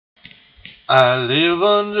I live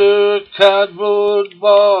under a cardboard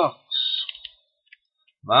box.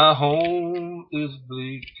 My home is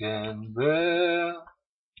bleak and bare.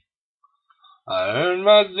 I earn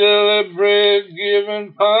my daily bread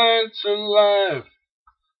giving pints of life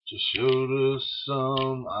to show to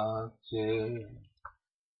some I care.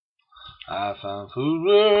 I find food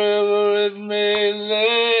wherever it may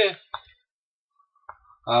lay.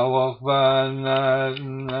 I walk by night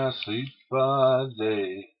and I sleep by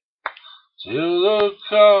day, till the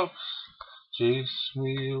cops chase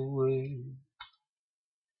me away.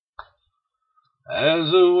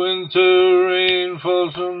 As the winter rain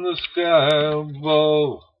falls from the sky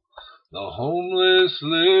above, the homeless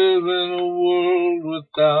live in a world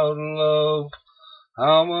without love.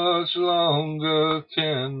 How much longer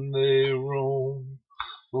can they roam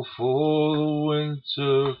before the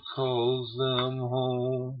winter calls them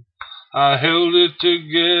home? I held it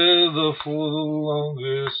together for the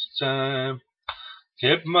longest time,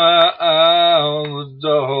 kept my eye on the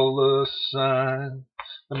dollar sign,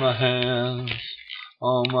 and my hands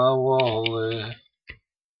on my wallet,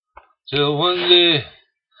 till one day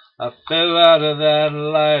I fell out of that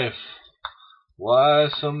life. Why,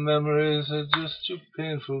 some memories are just too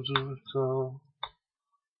painful to recall.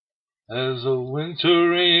 As the winter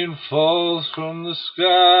rain falls from the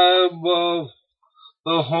sky above,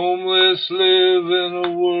 the homeless live in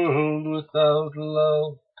a world without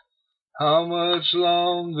love. How much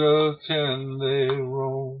longer can they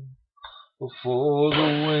roam before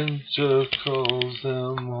the winter calls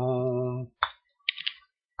them home?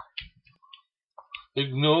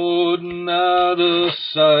 Ignored and out of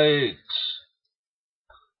sight,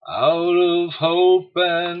 out of hope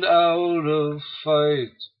and out of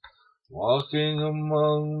fight, walking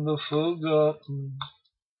among the forgotten,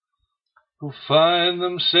 who find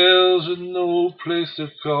themselves with no place to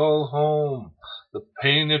call home. The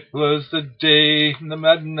pain it blurs the day, and the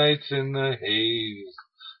mad nights in the haze.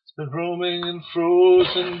 It's been roaming in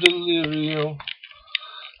frozen delirium,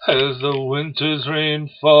 as the winter's rain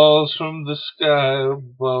falls from the sky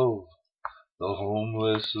above. The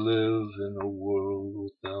homeless live in a world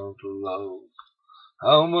without love.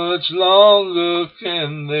 How much longer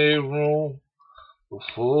can they roam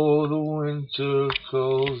before the winter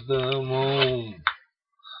calls them home?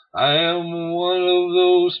 I am one of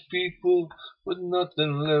those people with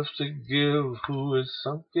nothing left to give, who is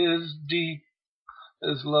sunk as deep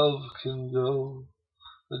as love can go,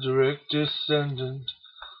 a direct descendant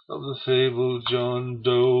of the fabled John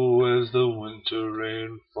Doe. As the winter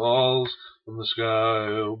rain falls from the sky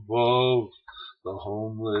above, the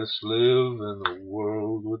homeless live in a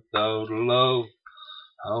world without love.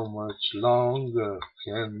 How much longer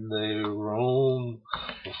can they roam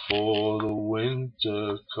before the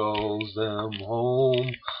winter calls them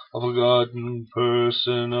home? A forgotten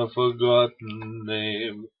person, a forgotten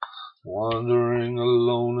name, wandering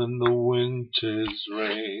alone in the winter's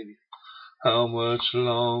rain. How much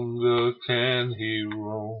longer can he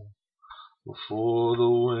roam before the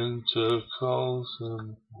winter calls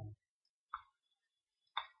him